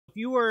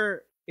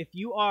If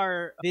you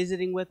are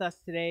visiting with us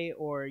today,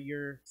 or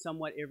you're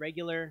somewhat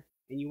irregular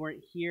and you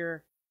weren't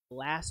here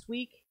last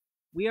week,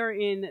 we are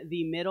in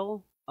the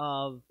middle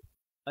of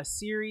a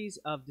series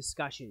of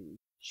discussions,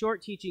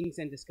 short teachings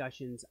and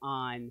discussions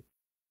on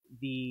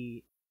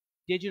the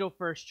digital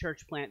first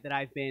church plant that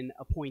I've been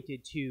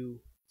appointed to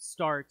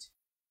start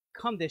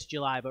come this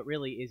July, but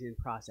really is in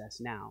process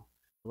now.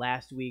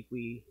 Last week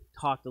we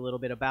talked a little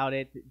bit about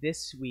it.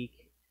 This week,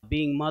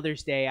 being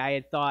Mother's Day, I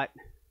had thought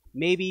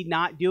maybe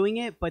not doing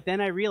it, but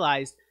then I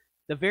realized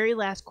the very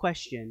last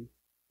question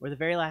or the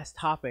very last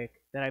topic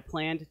that I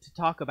planned to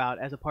talk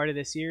about as a part of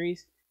this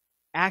series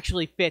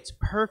actually fits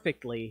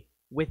perfectly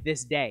with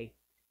this day.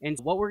 And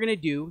what we're going to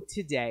do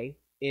today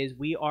is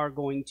I'm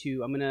going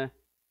to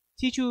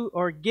teach you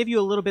or give you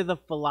a little bit of the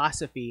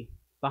philosophy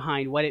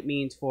behind what it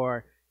means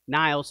for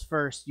Niles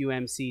First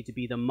UMC to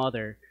be the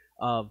mother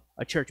of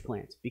a church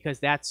plant, because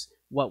that's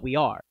what we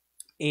are.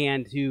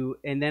 And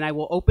then I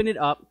will open it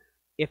up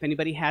if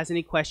anybody has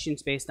any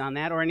questions based on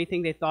that or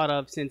anything they thought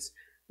of since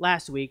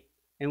last week,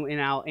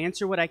 and I'll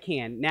answer what I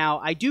can. Now,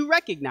 I do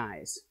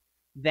recognize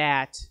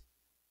that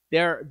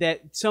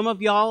some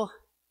of y'all,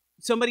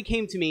 somebody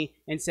came to me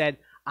and said,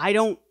 I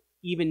don't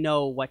even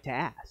know what to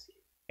ask.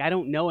 I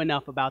don't know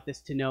enough about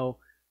this to know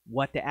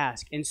what to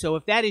ask. And so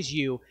if that is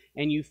you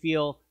and you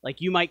feel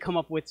like you might come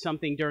up with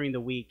something during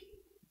the week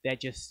that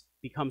just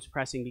becomes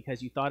pressing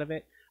because you thought of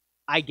it,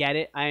 I get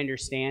it. I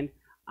understand.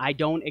 I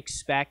don't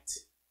expect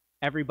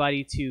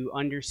everybody to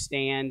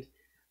understand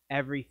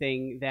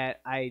everything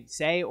that I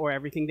say or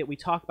everything that we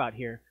talk about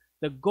here.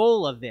 The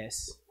goal of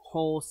this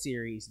whole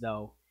series,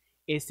 though,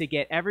 is to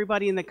get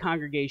everybody in the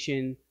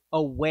congregation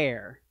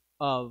aware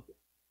of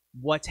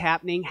what's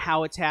happening,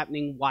 how it's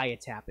happening, why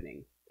it's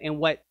happening, and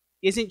what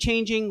isn't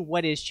changing,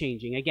 what is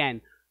changing.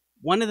 Again,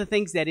 one of the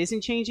things that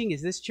isn't changing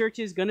is this church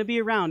is going to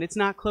be around. It's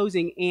not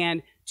closing,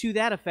 and to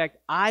that effect,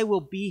 I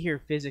will be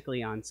here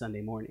physically on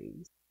Sunday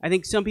mornings. I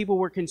think some people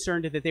were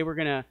concerned that they were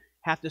going to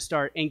have to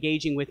start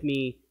engaging with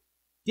me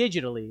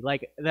digitally,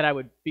 like that I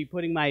would be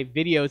putting my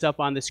videos up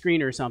on the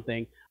screen or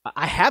something.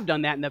 I have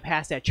done that in the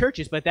past at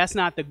churches, but that's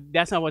not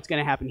what's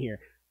going to happen here.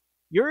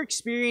 Your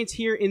experience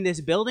here in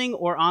this building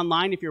or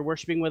online, if you're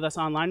worshiping with us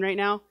online right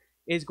now,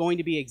 is going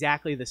to be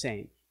exactly the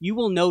same. You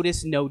will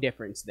notice no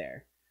difference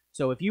there.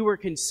 So if you were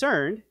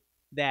concerned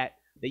that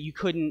you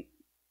couldn't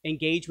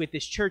engage with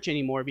this church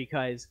anymore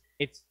because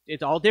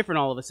it's all different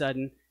all of a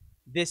sudden,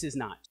 this is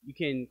not. You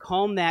can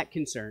calm that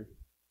concern.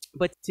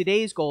 But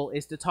today's goal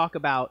is to talk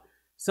about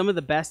some of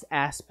the best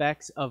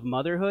aspects of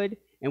motherhood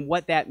and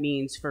what that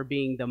means for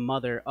being the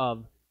mother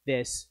of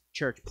this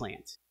church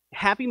plant.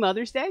 Happy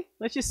Mother's Day.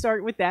 Let's just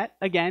start with that.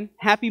 Again,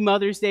 happy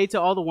Mother's Day to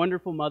all the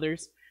wonderful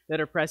mothers that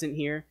are present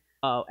here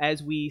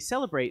as we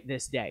celebrate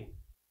this day.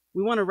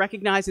 We want to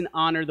recognize and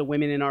honor the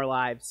women in our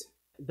lives,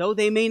 though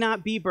they may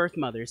not be birth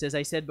mothers, as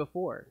I said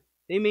before.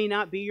 They may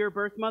not be your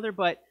birth mother,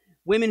 but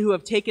women who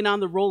have taken on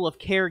the role of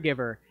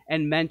caregiver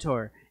and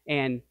mentor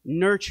and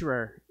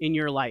nurturer in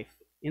your life,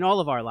 in all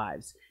of our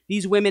lives.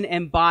 These women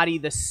embody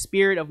the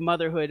spirit of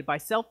motherhood by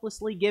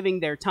selflessly giving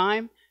their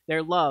time,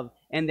 their love,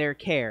 and their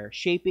care,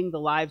 shaping the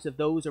lives of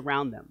those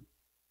around them.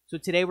 So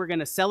today we're going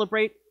to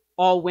celebrate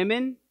all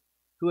women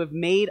who have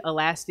made a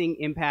lasting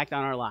impact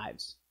on our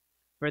lives.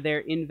 For their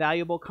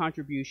invaluable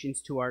contributions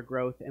to our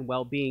growth and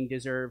well-being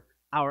deserve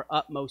our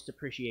utmost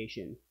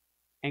appreciation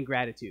and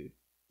gratitude.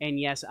 And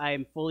yes, I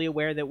am fully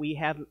aware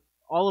that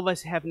all of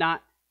us have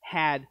not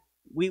had,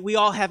 we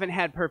all haven't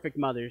had perfect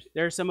mothers.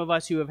 There are some of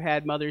us who have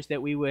had mothers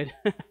that we would,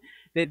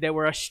 that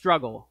were a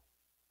struggle.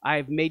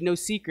 I've made no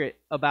secret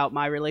about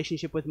my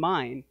relationship with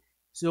mine.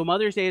 So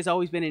Mother's Day has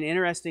always been an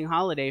interesting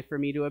holiday for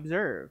me to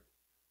observe.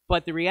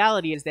 But the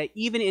reality is that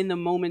even in the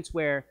moments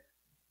where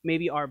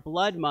maybe our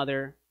blood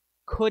mother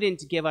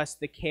couldn't give us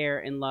the care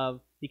and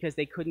love because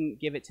they couldn't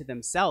give it to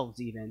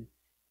themselves even,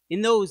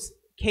 in those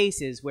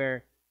cases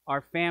where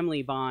our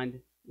family bond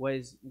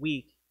was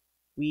weak,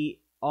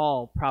 we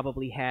all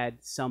probably had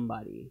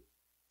somebody,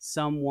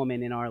 some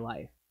woman in our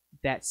life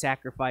that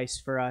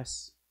sacrificed for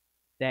us,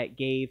 that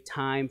gave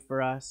time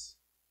for us,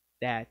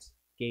 that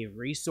gave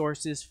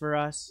resources for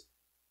us,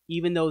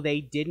 even though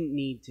they didn't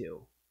need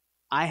to.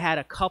 I had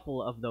a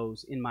couple of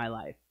those in my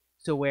life.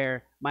 So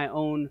where my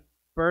own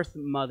birth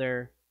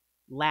mother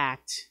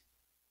lacked,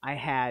 I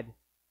had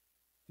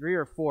 3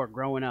 or 4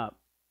 growing up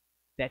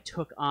that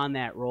took on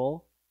that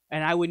role,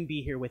 and I wouldn't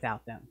be here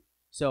without them.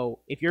 So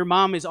if your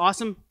mom is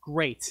awesome,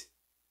 great.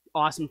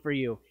 Awesome for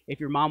you.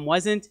 If your mom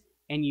wasn't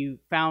and you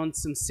found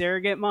some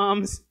surrogate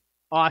moms,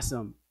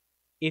 awesome.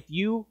 If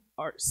you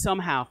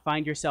somehow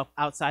find yourself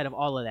outside of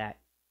all of that,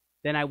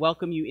 then I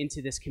welcome you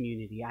into this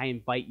community. I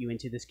invite you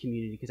into this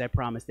community because I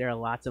promise there are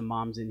lots of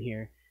moms in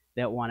here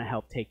that want to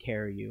help take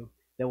care of you,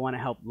 that want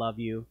to help love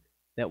you,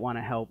 that want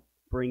to help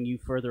bring you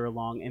further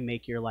along and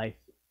make your life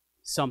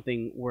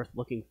something worth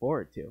looking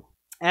forward to.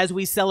 As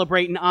we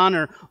celebrate and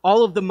honor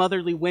all of the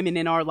motherly women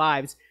in our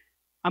lives,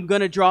 I'm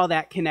going to draw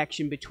that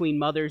connection between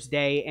Mother's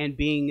Day and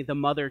being the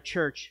mother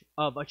church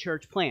of a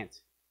church plant.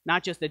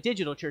 Not just a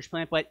digital church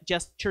plant, but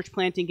just church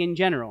planting in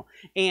general.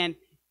 And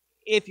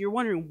if you're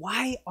wondering,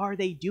 why are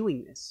they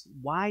doing this?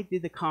 Why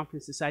did the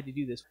conference decide to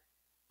do this?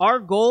 Our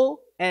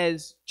goal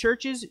as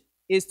churches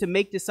is to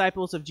make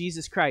disciples of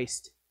Jesus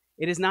Christ.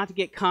 It is not to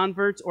get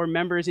converts or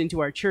members into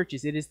our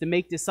churches. It is to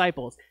make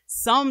disciples.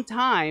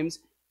 Sometimes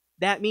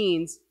that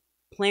means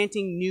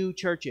planting new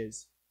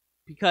churches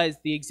because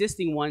the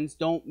existing ones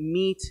don't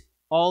meet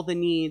all the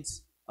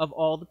needs of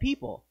all the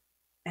people.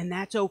 And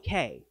that's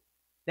okay.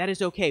 That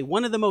is okay.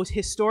 One of the most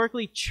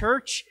historically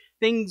church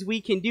things we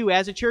can do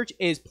as a church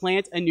is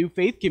plant a new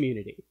faith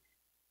community.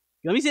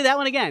 Let me say that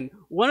one again.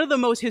 One of the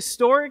most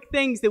historic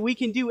things that we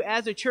can do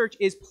as a church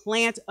is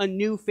plant a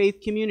new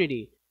faith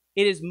community.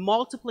 It is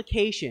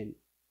multiplication,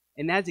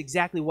 and that's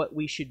exactly what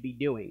we should be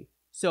doing.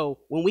 So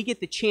when we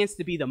get the chance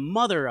to be the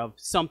mother of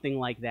something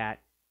like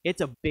that, it's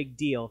a big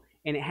deal,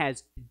 and it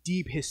has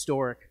deep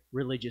historic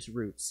religious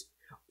roots.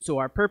 So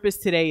our purpose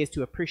today is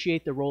to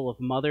appreciate the role of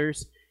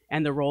mothers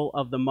and the role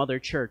of the mother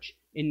church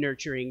in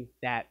nurturing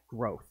that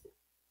growth.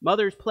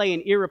 Mothers play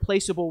an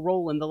irreplaceable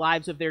role in the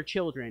lives of their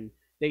children.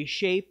 They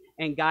shape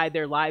and guide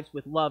their lives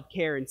with love,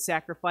 care, and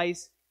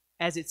sacrifice.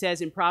 As it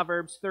says in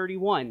Proverbs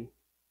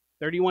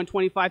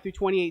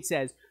 31:25-28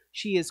 says,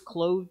 "She is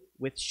clothed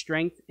with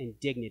strength and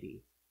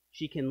dignity.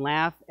 She can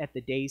laugh at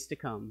the days to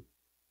come.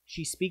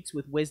 She speaks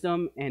with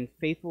wisdom, and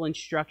faithful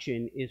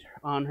instruction is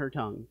on her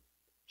tongue.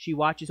 She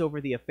watches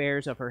over the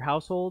affairs of her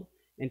household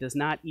and does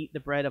not eat the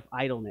bread of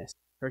idleness.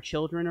 Her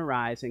children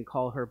arise and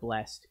call her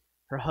blessed,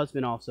 her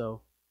husband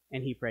also,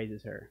 and he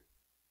praises her."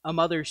 A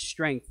mother's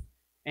strength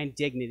and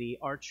dignity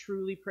are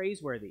truly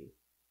praiseworthy.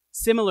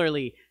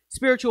 Similarly,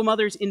 spiritual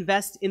mothers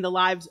invest in the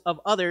lives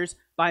of others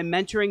by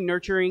mentoring,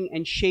 nurturing,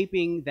 and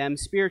shaping them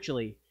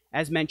spiritually,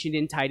 as mentioned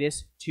in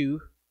Titus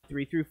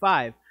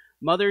 2:3-5.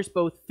 Mothers,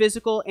 both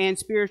physical and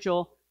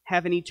spiritual,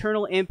 have an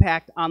eternal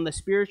impact on the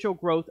spiritual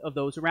growth of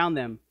those around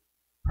them.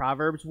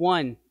 Proverbs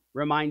 1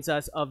 reminds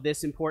us of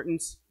this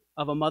importance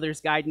of a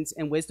mother's guidance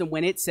and wisdom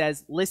when it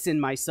says, "Listen,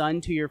 my son,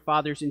 to your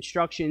father's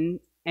instruction,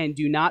 and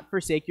do not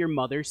forsake your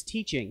mother's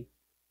teaching.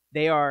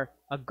 They are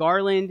a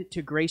garland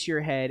to grace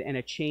your head and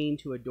a chain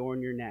to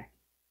adorn your neck."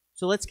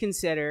 So let's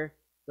consider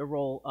the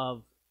role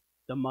of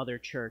the mother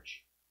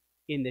church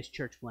in this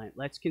church plant.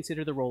 Let's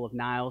consider the role of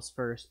Niles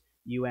First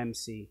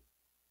UMC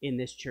in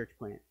this church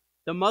plant.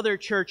 The mother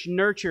church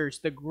nurtures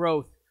the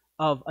growth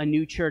of a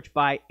new church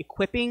by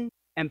equipping,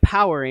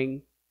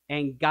 empowering,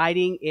 and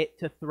guiding it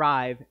to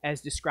thrive,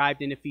 as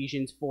described in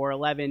Ephesians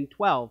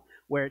 4:11-12,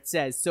 where it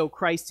says, "So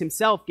Christ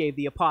himself gave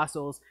the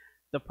apostles,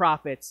 the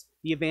prophets,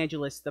 the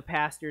evangelists, the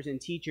pastors, and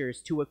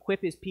teachers to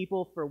equip his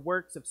people for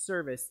works of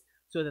service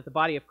so that the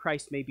body of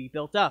Christ may be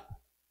built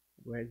up."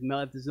 Whereas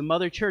as the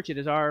mother church, it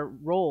is our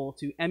role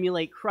to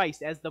emulate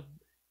Christ as the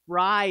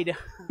bride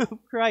of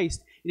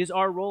Christ. It is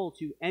our role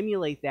to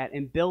emulate that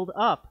and build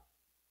up.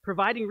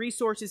 Providing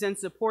resources and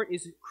support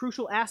is a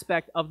crucial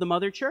aspect of the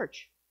mother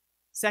church.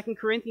 2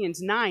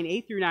 Corinthians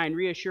 9:8-9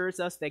 reassures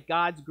us that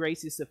God's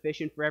grace is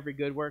sufficient for every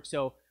good work,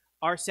 so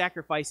our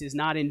sacrifice is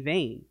not in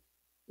vain.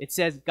 It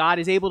says, "God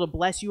is able to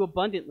bless you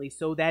abundantly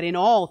so that in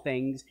all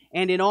things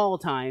and in all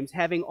times,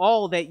 having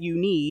all that you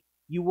need,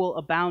 you will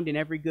abound in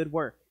every good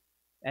work.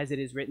 As it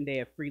is written, they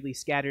have freely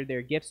scattered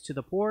their gifts to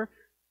the poor.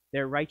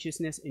 Their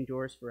righteousness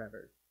endures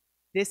forever."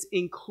 This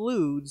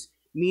includes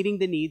meeting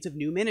the needs of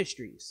new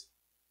ministries.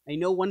 I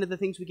know one of the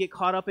things we get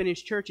caught up in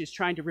as church is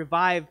trying to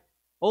revive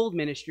old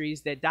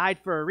ministries that died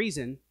for a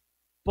reason.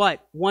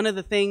 But one of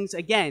the things,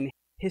 again,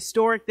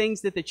 historic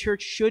things that the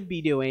church should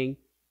be doing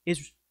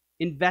is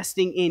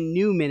investing in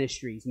new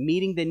ministries,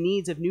 meeting the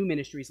needs of new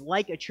ministries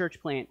like a church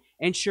plant,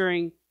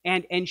 ensuring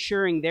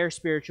their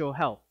spiritual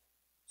health.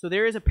 So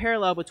there is a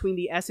parallel between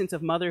the essence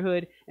of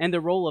motherhood and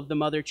the role of the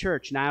mother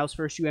church, Niles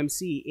First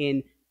UMC,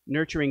 in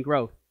nurturing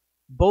growth.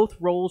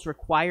 Both roles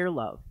require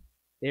love.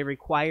 They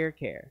require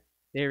care.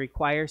 They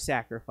require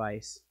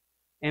sacrifice.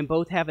 And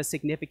both have a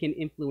significant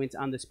influence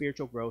on the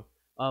spiritual growth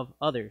of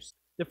others.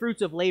 The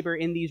fruits of labor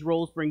in these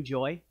roles bring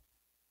joy.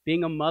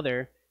 Being a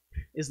mother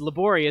is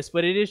laborious,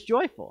 but it is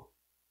joyful,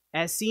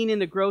 as seen in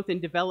the growth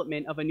and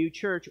development of a new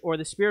church or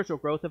the spiritual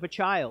growth of a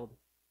child.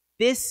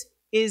 This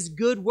is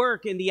good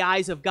work in the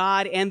eyes of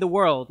God and the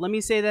world. Let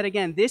me say that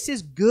again. This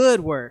is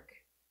good work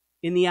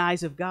in the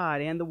eyes of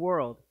God and the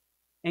world.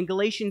 And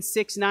Galatians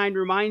 6:9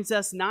 reminds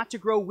us not to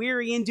grow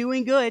weary in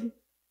doing good.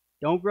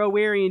 Don't grow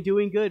weary in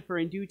doing good, for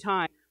in due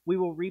time we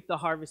will reap the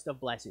harvest of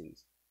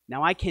blessings.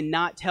 Now, I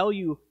cannot tell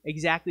you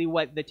exactly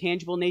what the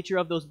tangible nature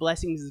of those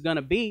blessings is going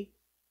to be,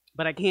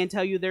 but I can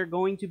tell you they're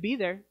going to be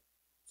there.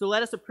 So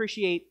let us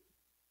appreciate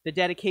the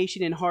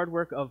dedication and hard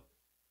work of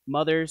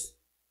mothers,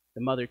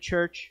 the mother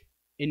church,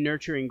 in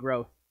nurturing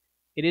growth.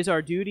 It is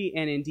our duty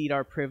and indeed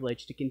our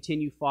privilege to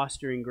continue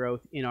fostering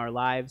growth in our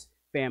lives,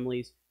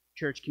 families,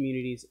 church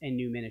communities, and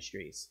new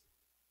ministries.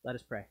 Let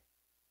us pray.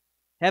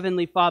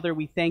 Heavenly Father,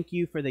 we thank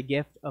you for the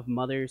gift of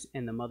mothers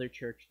and the mother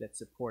church that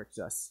supports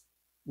us.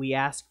 We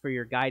ask for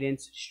your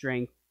guidance,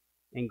 strength,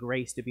 and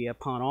grace to be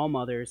upon all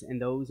mothers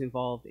and those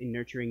involved in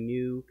nurturing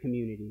new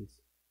communities.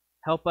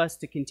 Help us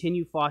to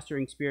continue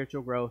fostering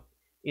spiritual growth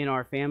in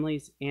our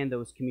families and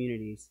those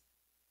communities.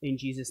 In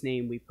Jesus'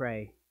 name we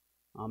pray.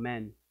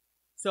 Amen.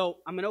 So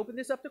I'm going to open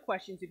this up to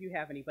questions if you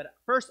have any, but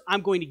first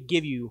I'm going to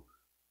give you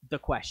the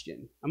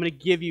question. I'm going to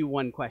give you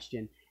one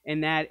question,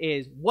 and that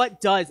is, what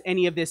does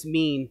any of this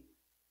mean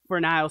for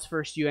Niles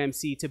First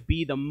UMC to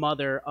be the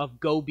mother of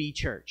Go Be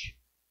Church?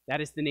 That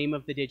is the name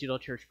of the digital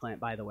church plant,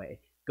 by the way,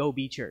 Go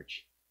Be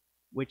Church,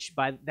 which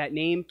by that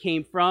name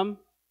came from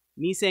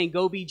me saying,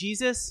 Go Be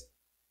Jesus,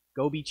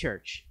 Go Be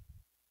Church.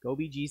 Go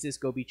Be Jesus,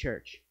 Go Be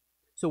Church.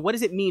 So what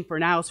does it mean for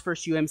Niles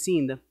First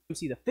UMC,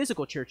 the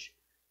physical church,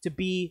 to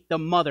be the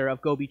mother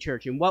of Go Be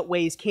Church? In what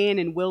ways can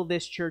and will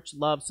this church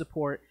love,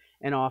 support,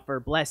 and offer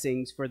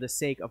blessings for the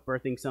sake of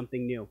birthing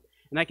something new?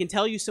 And I can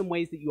tell you some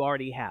ways that you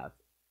already have.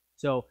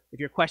 So if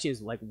your question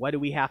is like, what do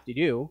we have to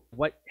do?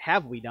 What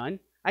have we done?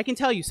 I can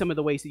tell you some of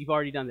the ways that you've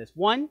already done this.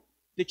 One,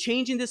 the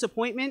change in this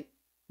appointment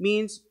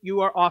means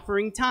you are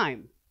offering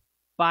time.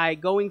 By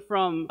going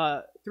from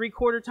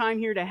 3/4 time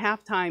here to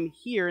half time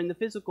here in the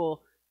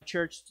physical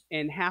church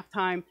and half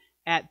time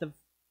at the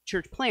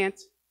church plant,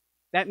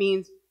 that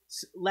means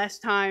less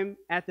time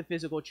at the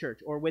physical church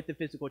or with the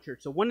physical church.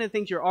 So one of the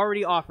things you're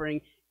already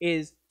offering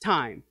is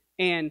time.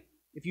 And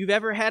if you've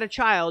ever had a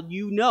child,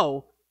 you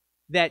know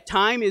that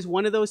time is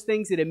one of those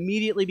things that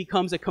immediately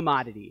becomes a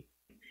commodity.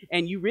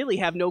 And you really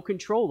have no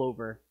control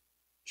over,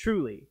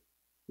 truly.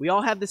 We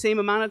all have the same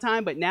amount of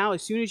time, but now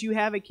as soon as you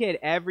have a kid,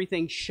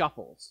 everything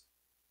shuffles.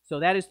 So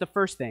that is the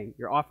first thing.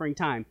 You're offering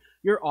time.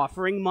 You're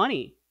offering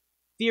money.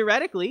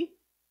 Theoretically,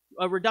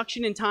 a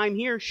reduction in time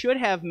here should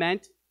have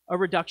meant a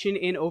reduction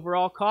in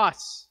overall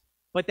costs.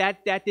 But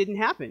that didn't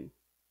happen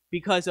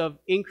because of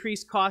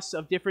increased costs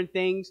of different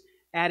things,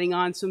 adding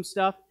on some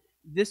stuff.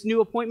 This new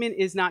appointment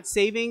is not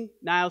saving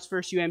Niles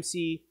First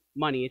UMC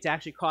money. It's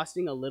actually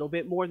costing a little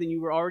bit more than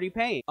you were already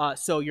paying.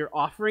 So you're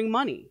offering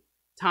money,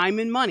 time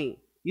and money.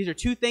 These are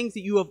two things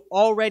that you have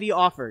already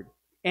offered,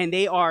 and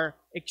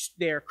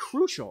they're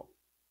crucial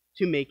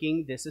to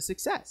making this a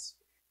success.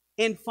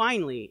 And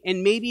finally,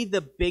 and maybe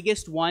the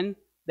biggest one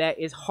that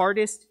is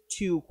hardest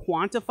to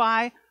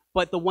quantify,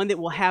 but the one that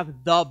will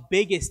have the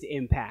biggest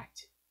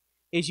impact,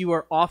 is you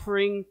are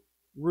offering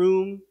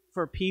room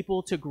for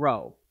people to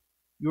grow.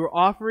 You're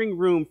offering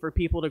room for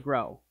people to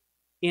grow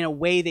in a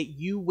way that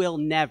you will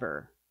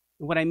never.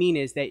 And what I mean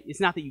is that it's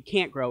not that you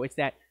can't grow, it's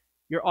that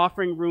you're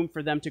offering room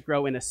for them to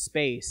grow in a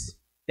space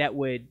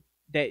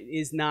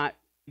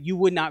you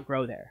would not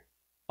grow there.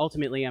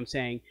 Ultimately, I'm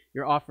saying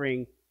you're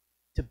offering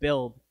to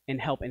build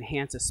and help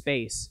enhance a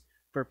space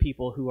for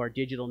people who are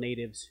digital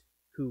natives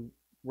who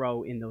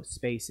grow in those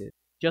spaces.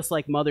 Just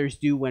like mothers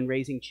do when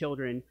raising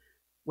children,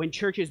 when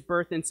churches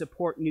birth and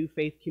support new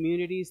faith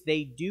communities,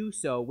 they do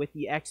so with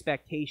the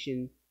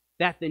expectation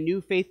that the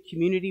new faith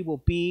community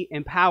will be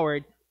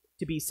empowered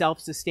to be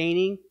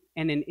self-sustaining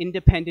and an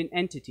independent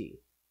entity.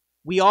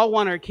 We all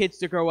want our kids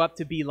to grow up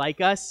to be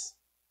like us,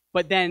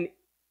 but then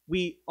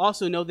we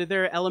also know that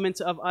there are elements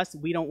of us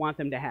we don't want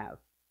them to have.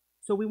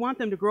 So we want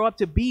them to grow up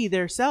to be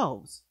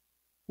themselves.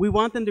 We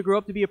want them to grow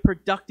up to be a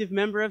productive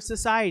member of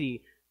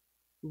society.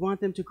 We want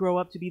them to grow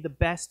up to be the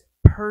best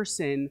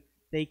person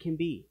they can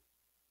be.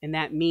 And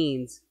that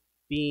means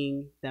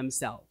being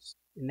themselves.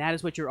 And that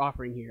is what you're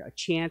offering here, a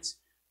chance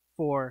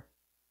for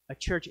a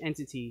church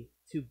entity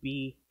to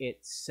be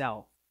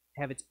itself,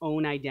 have its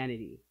own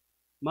identity.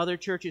 Mother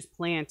churches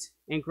plant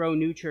and grow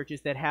new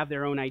churches that have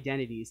their own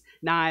identities.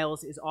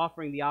 Niles is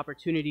offering the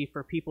opportunity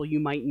for people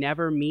you might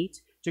never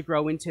meet to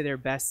grow into their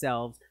best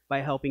selves by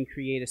helping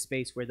create a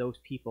space where those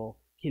people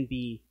can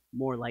be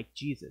more like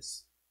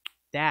Jesus.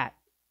 That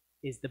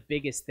is the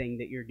biggest thing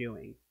that you're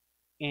doing.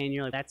 And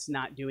you're like, that's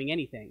not doing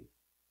anything.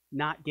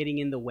 Not getting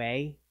in the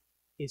way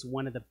is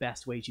one of the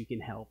best ways you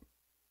can help.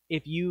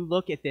 If you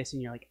look at this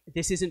and you're like,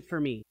 this isn't for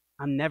me,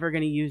 I'm never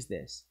going to use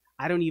this,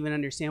 I don't even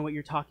understand what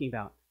you're talking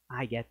about,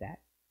 I get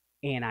that.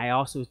 And I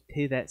also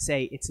to that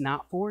say, it's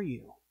not for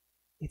you.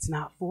 It's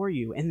not for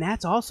you. And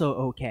that's also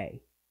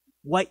okay.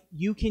 What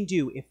you can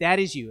do, if that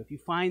is you, if you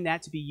find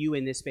that to be you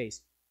in this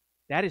space,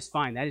 that is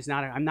fine. That is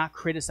not, I'm not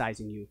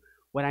criticizing you.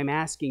 What I'm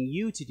asking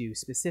you to do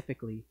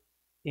specifically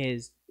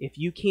is, if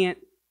you can't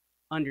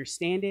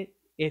understand it,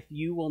 if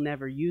you will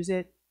never use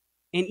it,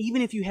 and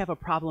even if you have a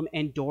problem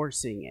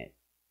endorsing it,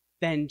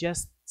 then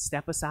just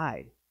step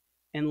aside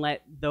and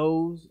let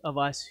those of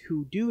us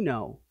who do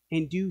know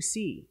and do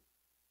see,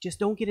 just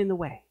don't get in the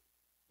way.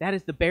 That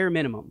is the bare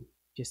minimum.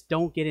 Just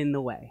don't get in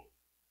the way.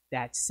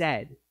 That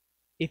said,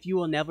 if you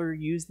will never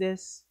use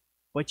this,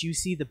 but you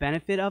see the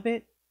benefit of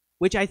it,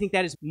 which I think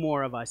that is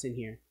more of us in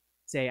here,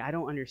 say, I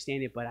don't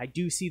understand it, but I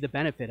do see the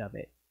benefit of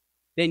it,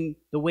 then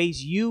the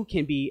ways you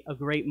can be a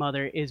great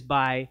mother is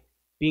by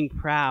being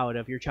proud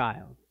of your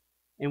child.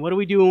 And what do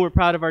we do when we're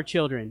proud of our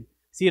children?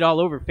 See it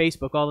all over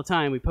Facebook all the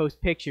time. We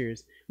post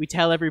pictures. We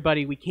tell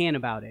everybody we can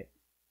about it.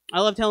 I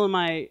love telling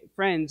my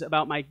friends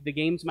about the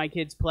games my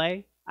kids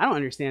play. I don't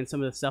understand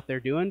some of the stuff they're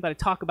doing, but I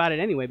talk about it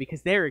anyway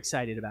because they're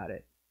excited about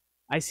it.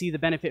 I see the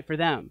benefit for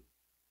them.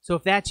 So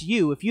if that's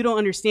you, if you don't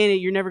understand it,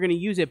 you're never going to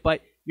use it,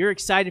 but you're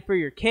excited for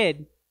your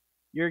kid,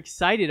 you're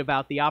excited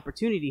about the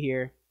opportunity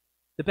here,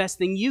 the best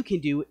thing you can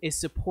do is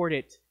support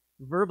it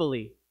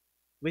verbally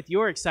with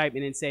your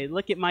excitement and say,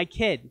 look at my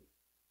kid.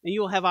 And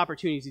you'll have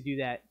opportunities to do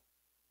that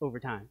over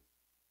time.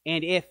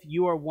 And if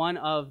you are one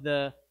of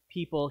the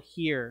people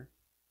here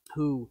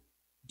who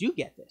do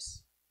get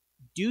this,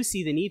 do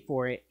see the need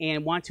for it,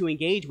 and want to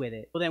engage with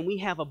it, well, then we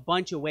have a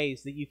bunch of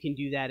ways that you can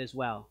do that as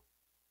well.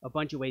 A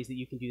bunch of ways that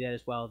you can do that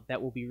as well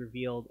that will be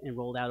revealed and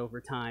rolled out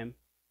over time.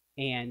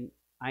 And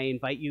I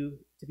invite you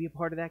to be a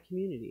part of that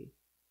community.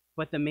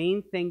 But the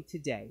main thing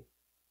today,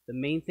 the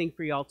main thing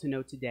for y'all to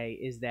know today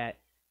is that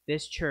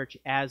this church,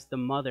 as the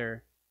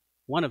mother,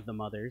 one of the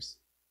mothers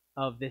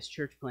of this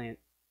church plant,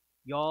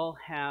 y'all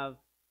have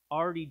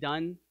already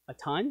done a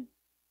ton,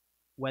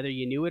 whether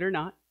you knew it or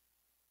not.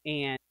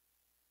 And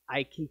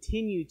I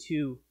continue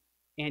to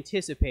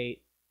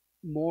anticipate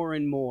more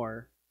and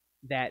more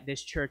that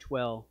this church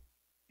will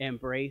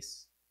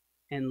embrace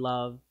and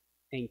love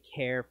and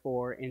care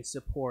for and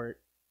support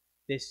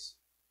this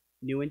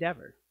new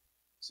endeavor.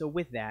 So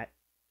with that,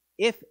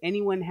 if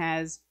anyone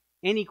has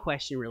any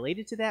question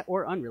related to that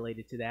or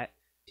unrelated to that,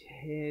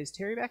 is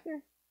Terry back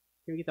there?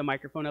 Can we get the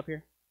microphone up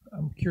here?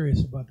 I'm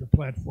curious about the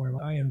platform.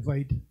 I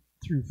invite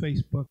through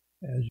Facebook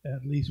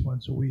at least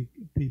once a week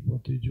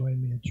people to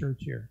join me in church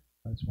here.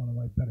 That's one of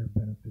my better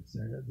benefits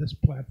there. This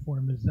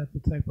platform, is that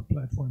the type of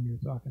platform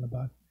you're talking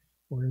about?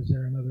 Or is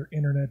there another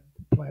internet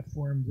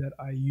platform that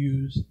I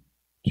use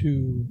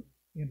to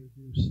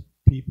introduce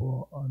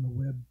people on the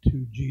web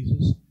to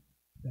Jesus?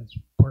 That's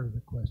part of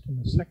the question.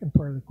 The second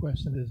part of the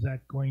question, is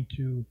that going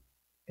to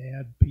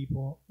add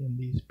people in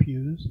these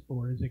pews,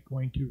 or is it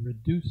going to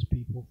reduce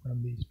people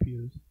from these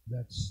pews?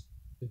 It's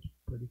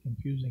pretty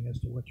confusing as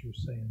to what you're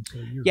saying. So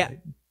you're right.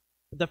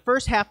 The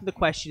first half of the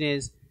question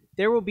is,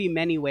 there will be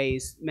many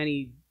ways,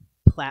 many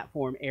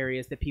platform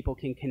areas that people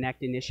can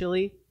connect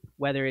initially,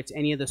 whether it's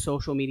any of the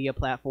social media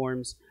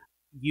platforms,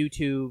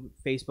 YouTube,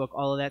 Facebook,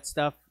 all of that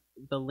stuff.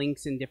 The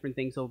links and different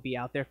things will be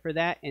out there for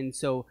that. And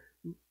so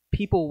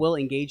people will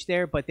engage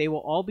there, but they will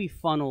all be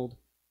funneled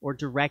or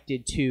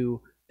directed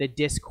to the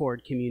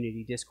Discord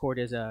community. Discord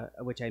is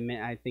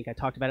I think I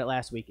talked about it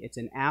last week. It's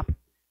an app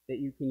that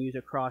you can use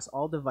across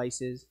all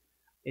devices.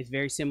 It's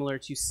very similar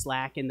to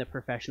Slack in the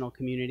professional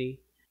community,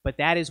 but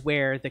that is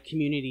where the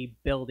community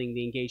building,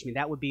 the engagement,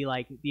 that would be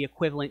like the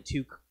equivalent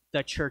to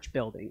the church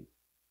building.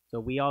 So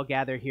we all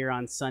gather here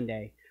on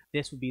Sunday.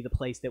 This would be the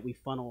place that we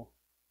funnel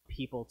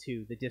people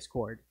to, the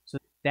Discord. So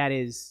that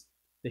is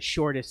the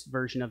shortest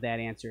version of that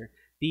answer.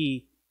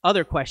 The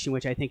other question,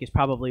 which I think is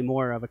probably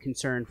more of a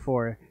concern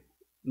for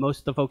most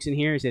of the folks in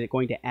here, is it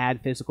going to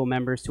add physical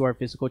members to our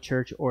physical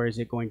church, or is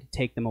it going to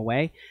take them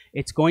away?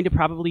 It's going to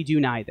probably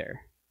do neither.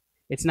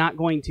 It's not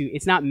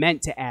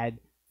meant to add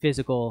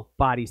physical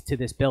bodies to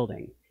this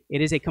building.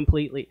 It is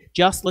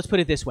let's put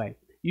it this way.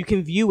 You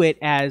can view it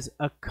as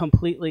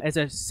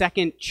a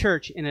second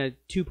church in a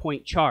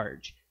 2-point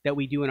charge that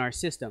we do in our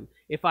system.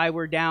 If I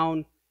were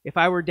down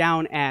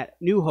at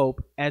New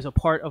Hope as a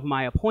part of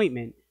my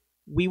appointment,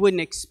 we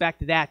wouldn't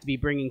expect that to be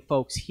bringing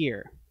folks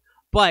here.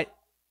 But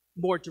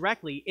more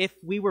directly, if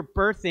we were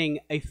birthing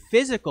a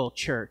physical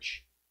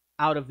church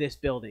out of this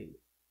building,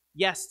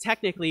 yes,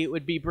 technically it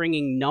would be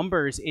bringing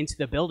numbers into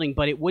the building,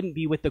 but it wouldn't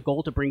be with the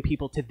goal to bring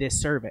people to this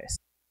service.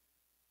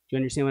 Do you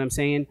understand what I'm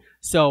saying?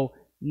 So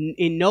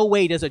in no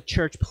way does a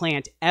church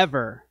plant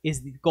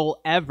is the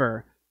goal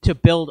ever to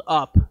build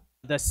up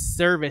the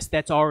service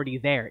that's already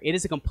there. It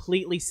is a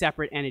completely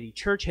separate entity.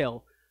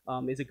 Churchill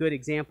is a good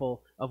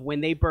example of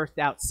when they birthed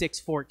out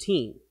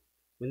 614.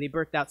 When they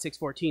birthed out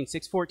 614,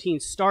 614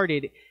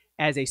 started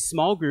as a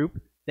small group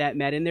that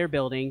met in their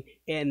building,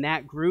 and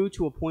that grew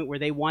to a point where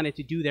they wanted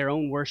to do their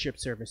own worship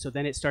service. So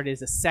then it started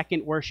as a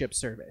second worship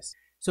service.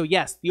 So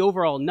yes, the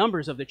overall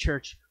numbers of the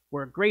church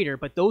were greater,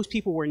 but those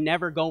people were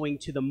never going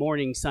to the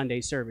morning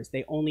Sunday service.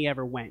 They only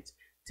ever went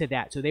to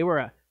that. So they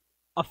were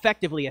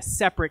effectively a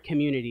separate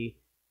community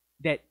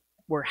that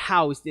were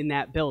housed in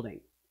that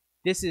building.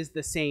 This is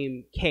the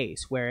same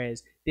case,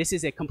 whereas this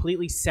is a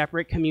completely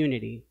separate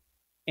community,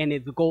 and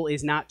the goal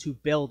is not to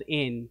build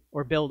in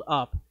or build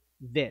up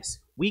this.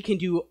 We can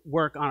do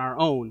work on our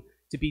own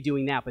to be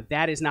doing that, but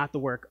that is not the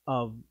work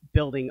of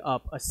building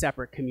up a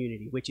separate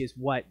community, which is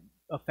what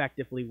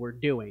effectively we're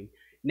doing.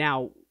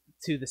 Now,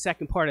 to the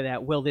second part of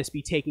that, will this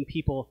be taking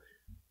people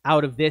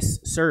out of this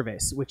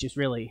service, which is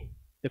really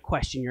the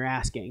question you're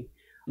asking?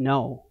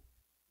 No.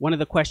 One of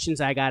the questions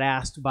I got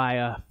asked by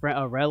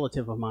a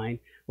relative of mine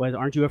was,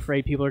 aren't you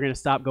afraid people are going to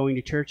stop going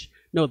to church?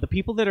 No, the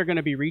people that are going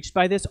to be reached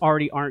by this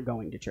already aren't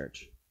going to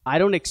church. I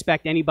don't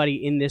expect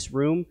anybody in this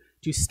room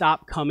to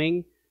stop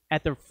coming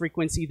at the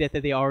frequency that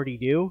they already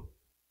do,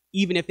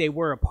 even if they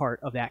were a part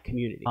of that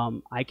community.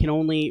 I can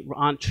only,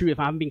 if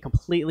I'm being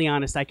completely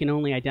honest, I can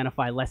only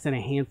identify less than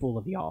a handful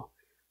of y'all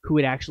who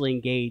would actually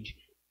engage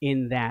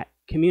in that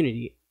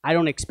community. I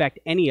don't expect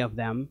any of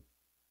them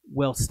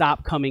will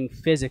stop coming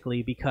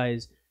physically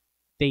because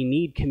they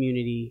need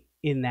community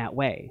in that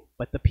way.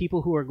 But the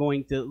people who are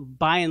going to,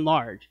 by and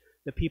large,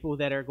 the people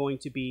that are going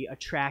to be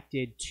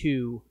attracted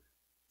to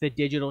the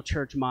digital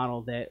church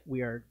model that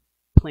we are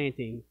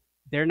planting,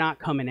 they're not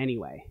coming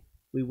anyway.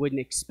 We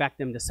wouldn't expect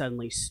them to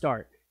suddenly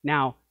start.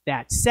 Now,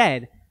 that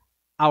said,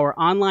 our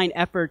online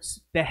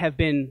efforts that have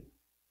been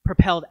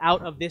propelled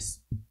out of this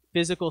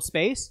physical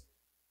space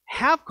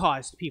have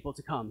caused people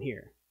to come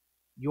here.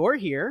 You're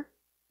here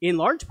in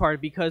large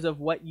part because of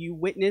what you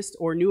witnessed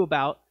or knew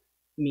about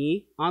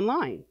me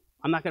online.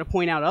 I'm not going to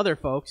point out other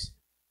folks.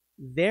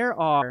 There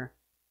are,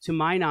 to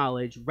my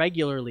knowledge,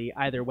 regularly,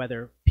 either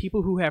whether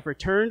people who have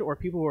returned or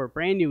people who are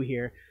brand new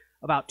here,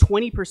 about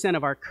 20%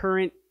 of our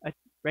current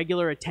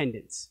regular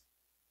attendance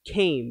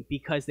came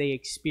because they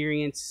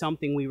experienced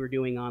something we were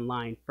doing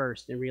online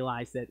first and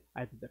realized that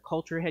either the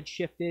culture had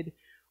shifted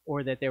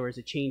or that there was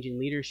a change in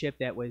leadership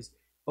that was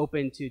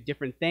open to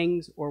different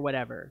things or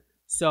whatever.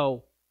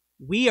 So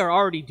we are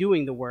already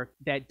doing the work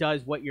that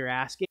does what you're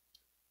asking.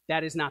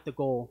 That is not the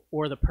goal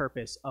or the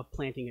purpose of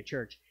planting a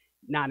church.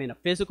 Not in a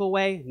physical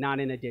way, not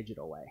in a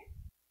digital way.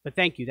 But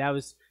thank you.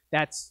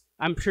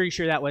 I'm pretty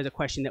sure that was a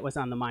question that was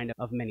on the mind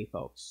of many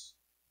folks.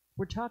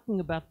 We're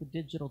talking about the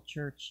digital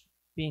church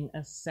being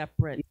a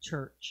separate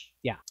church.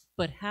 Yeah.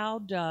 But how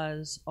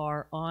does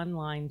our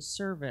online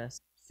service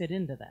fit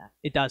into that?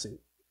 It doesn't.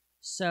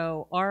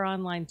 So our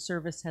online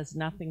service has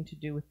nothing to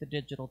do with the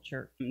digital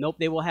church. Nope.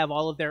 They will have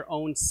all of their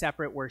own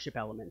separate worship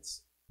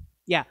elements.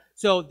 Yeah.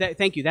 So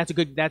thank you. That's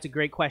a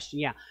great question.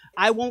 Yeah.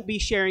 I won't be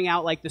sharing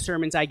out like the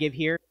sermons I give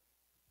here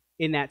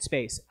in that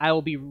space. I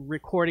will be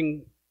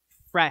recording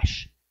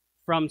fresh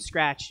from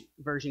scratch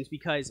versions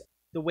because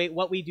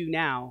what we do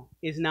now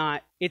is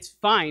not, it's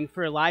fine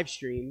for a live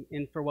stream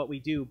and for what we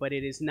do, but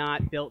it is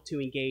not built to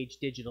engage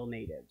digital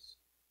natives.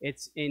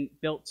 It's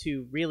built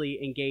to really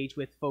engage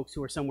with folks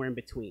who are somewhere in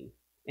between.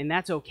 And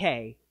that's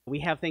okay. We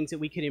have things that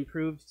we could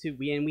improve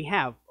and we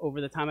have over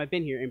the time I've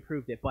been here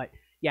improved it. But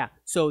yeah,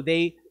 so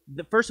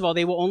first of all,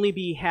 they will only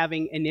be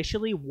having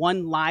initially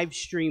one live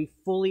stream,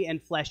 fully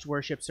and fleshed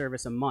worship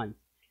service a month.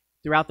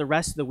 Throughout the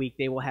rest of the week,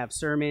 they will have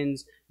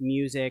sermons,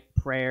 music,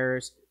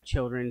 prayers,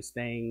 children's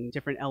thing,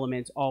 different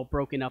elements, all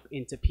broken up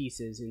into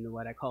pieces in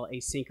what I call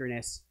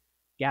asynchronous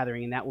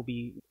gathering. And that will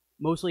be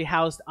mostly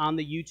housed on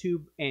the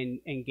YouTube and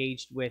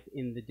engaged with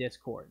in the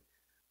Discord.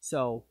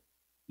 So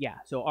yeah,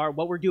 so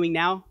what we're doing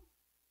now,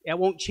 it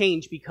won't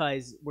change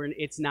because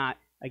it's not,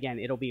 again,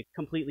 it'll be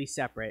completely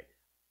separate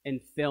and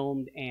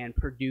filmed and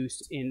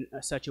produced in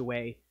such a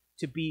way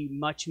to be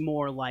much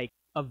more like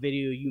a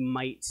video you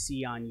might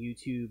see on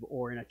YouTube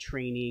or in a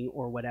training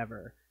or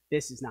whatever.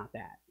 This is not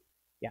that.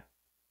 Yeah.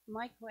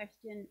 My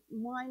question,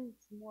 one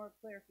more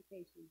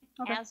clarification.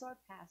 Okay. As our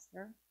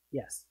pastor,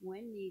 Yes.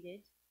 when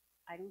needed,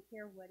 I don't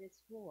care what it's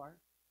for,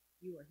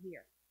 you are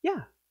here.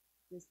 Yeah.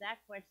 Because that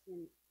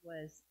question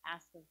was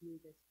asked of me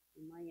this,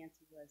 and my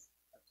answer was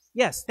first.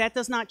 Yes, that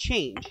does not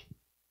change.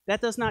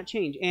 That does not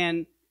change.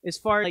 And as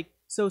far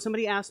so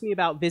somebody asked me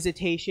about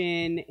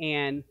visitation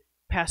and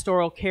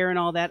pastoral care and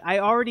all that. I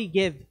already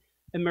give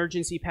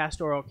emergency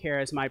pastoral care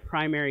as my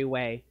primary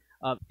way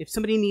of, if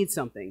somebody needs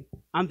something,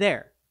 I'm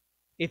there.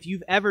 If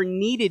you've ever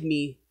needed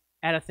me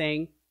at a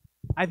thing,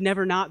 I've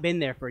never not been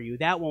there for you.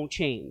 That won't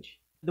change.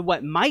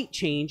 What might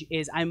change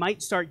is I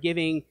might start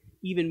giving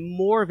even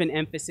more of an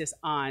emphasis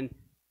on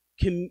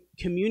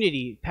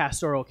community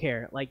pastoral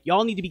care. Like,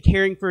 y'all need to be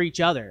caring for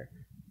each other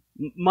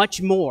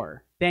much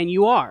more than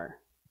you are.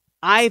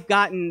 I've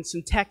gotten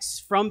some texts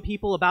from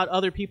people about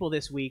other people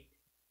this week,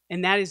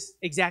 and that is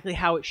exactly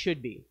how it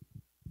should be.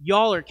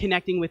 Y'all are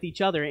connecting with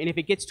each other, and if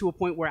it gets to a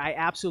point where I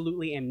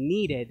absolutely am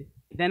needed,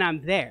 then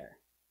I'm there.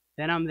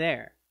 Then I'm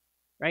there,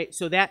 right?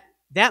 So that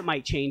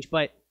might change,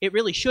 but it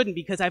really shouldn't,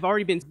 because I've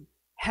already been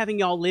having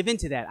y'all live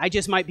into that. I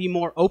just might be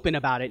more open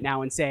about it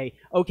now and say,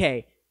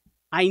 okay,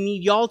 I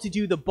need y'all to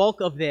do the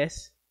bulk of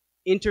this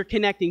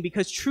interconnecting,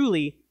 because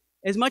truly,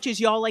 as much as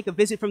y'all like a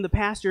visit from the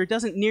pastor, it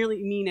doesn't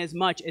nearly mean as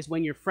much as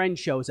when your friend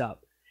shows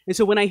up. And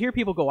so when I hear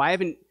people go,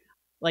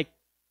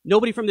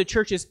 nobody from the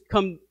church has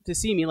come to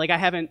see me,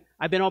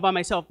 I've been all by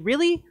myself.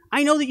 Really?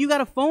 I know that you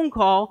got a phone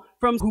call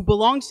from who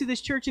belongs to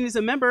this church and is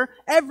a member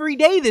every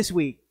day this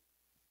week.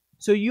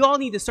 So you all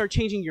need to start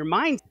changing your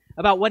minds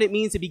about what it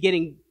means to be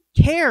getting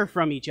care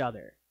from each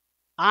other.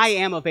 I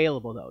am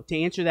available, though, to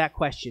answer that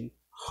question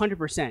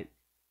 100%.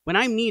 When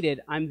I'm needed,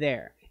 I'm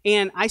there.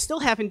 And I still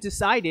haven't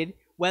decided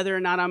whether or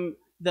not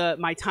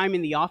my time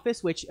in the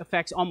office, which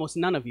affects almost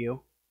none of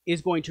you,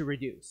 is going to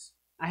reduce.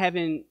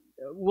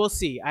 We'll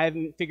see. I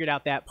haven't figured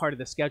out that part of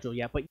the schedule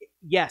yet. But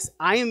yes,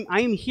 I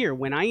am here.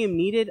 When I am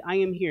needed, I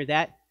am here.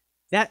 That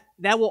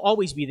will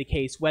always be the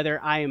case,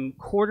 whether I am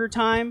quarter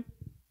time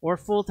or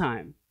full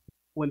time.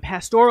 When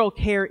pastoral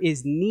care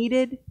is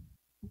needed,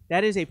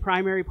 that is a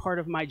primary part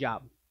of my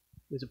job.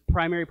 It's a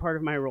primary part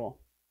of my role.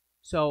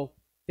 So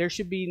there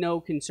should be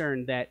no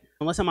concern that,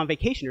 unless I'm on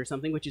vacation or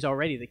something, which is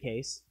already the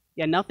case,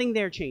 yeah, nothing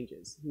there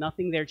changes.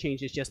 Nothing there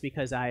changes just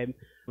because I'm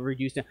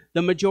reduced.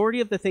 The majority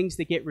of the things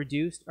that get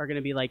reduced are going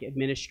to be like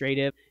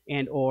administrative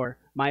and or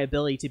my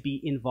ability to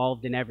be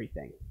involved in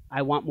everything.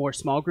 I want more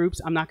small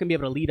groups. I'm not going to be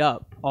able to lead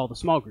up all the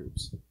small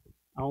groups.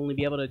 I'll only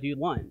be able to do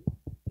one.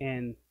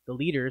 And the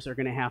leaders are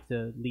going to have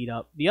to lead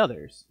up the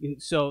others.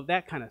 So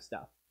that kind of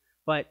stuff.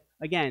 But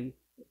again,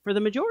 for the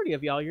majority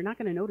of y'all, you're not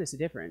going to notice a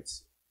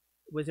difference.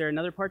 Was there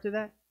another part to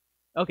that?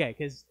 Okay,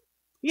 because,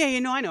 yeah,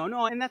 I know.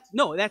 No, and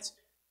that's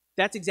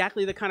That's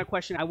exactly the kind of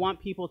question I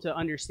want people to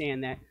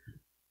understand, that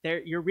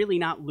you're really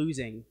not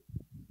losing.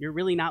 You're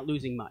really not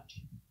losing much.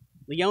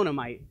 Leona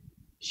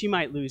she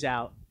might lose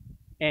out,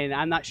 and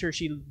I'm not sure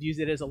she'd use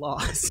it as a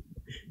loss.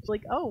 She's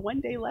like, oh,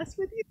 1 day less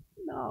with you?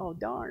 No,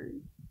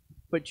 darn.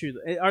 But true.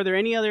 Are there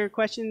any other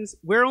questions?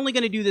 We're only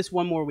going to do this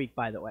one more week,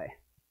 by the way.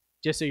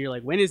 Just so you're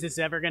like, when is this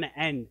ever going to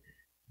end?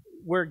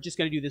 We're just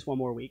going to do this one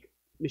more week.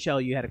 Michelle,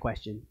 you had a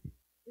question.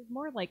 It's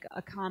more like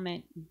a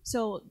comment.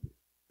 So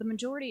the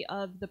majority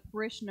of the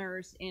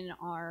parishioners in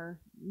our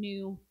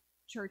new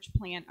church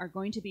plant are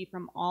going to be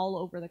from all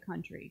over the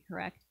country,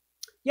 correct?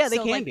 Yeah, they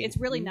so, can like, be. It's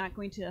really not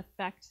going to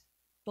affect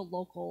the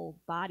local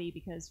body,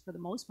 because for the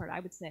most part, I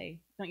would say,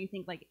 don't you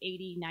think like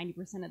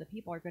 80-90% of the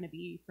people are going to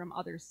be from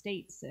other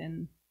states?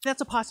 And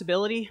that's a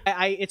possibility.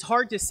 It's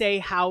hard to say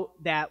how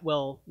that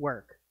will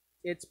work.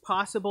 It's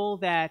possible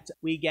that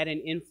we get an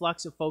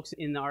influx of folks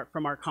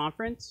from our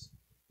conference,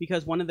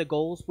 because one of the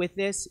goals with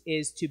this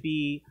is to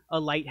be a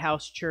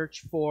lighthouse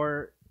church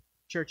for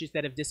churches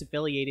that have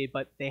disaffiliated,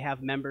 but they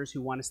have members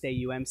who want to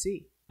stay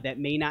UMC that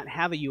may not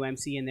have a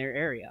UMC in their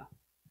area.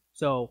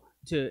 So,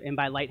 and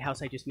by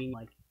lighthouse, I just mean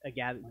like a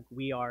gathering. Like,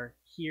 we are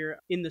here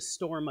in the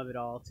storm of it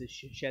all to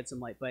shed some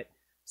light. But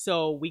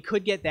so we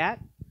could get that.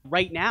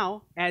 Right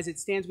now, as it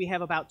stands, we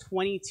have about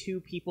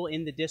 22 people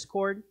in the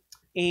Discord,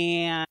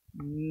 and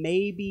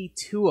maybe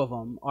 2 of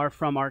them are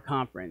from our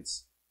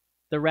conference.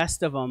 The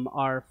rest of them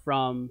are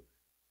from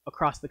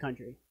across the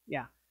country.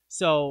 Yeah.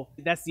 So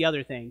that's the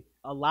other thing.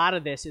 A lot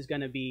of this is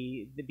going to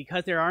be,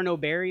 because there are no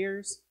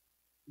barriers,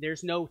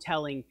 there's no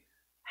telling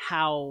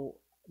how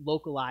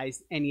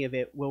localized any of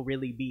it will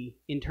really be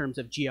in terms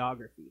of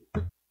geography.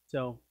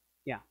 So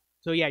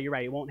yeah, you're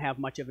right. It won't have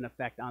much of an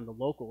effect on the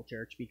local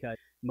church, because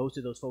most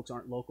of those folks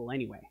aren't local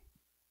anyway.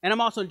 And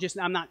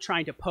I'm not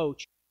trying to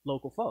poach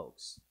local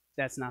folks.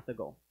 That's not the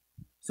goal.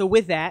 So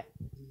with that,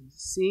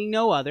 seeing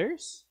no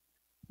others,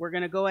 we're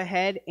going to go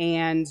ahead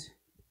and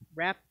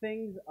wrap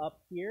things up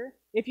here.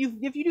 If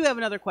you do have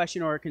another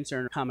question or a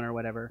concern or comment or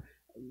whatever,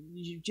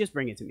 you just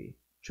bring it to me.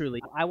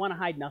 Truly, I want to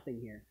hide nothing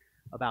here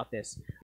about this.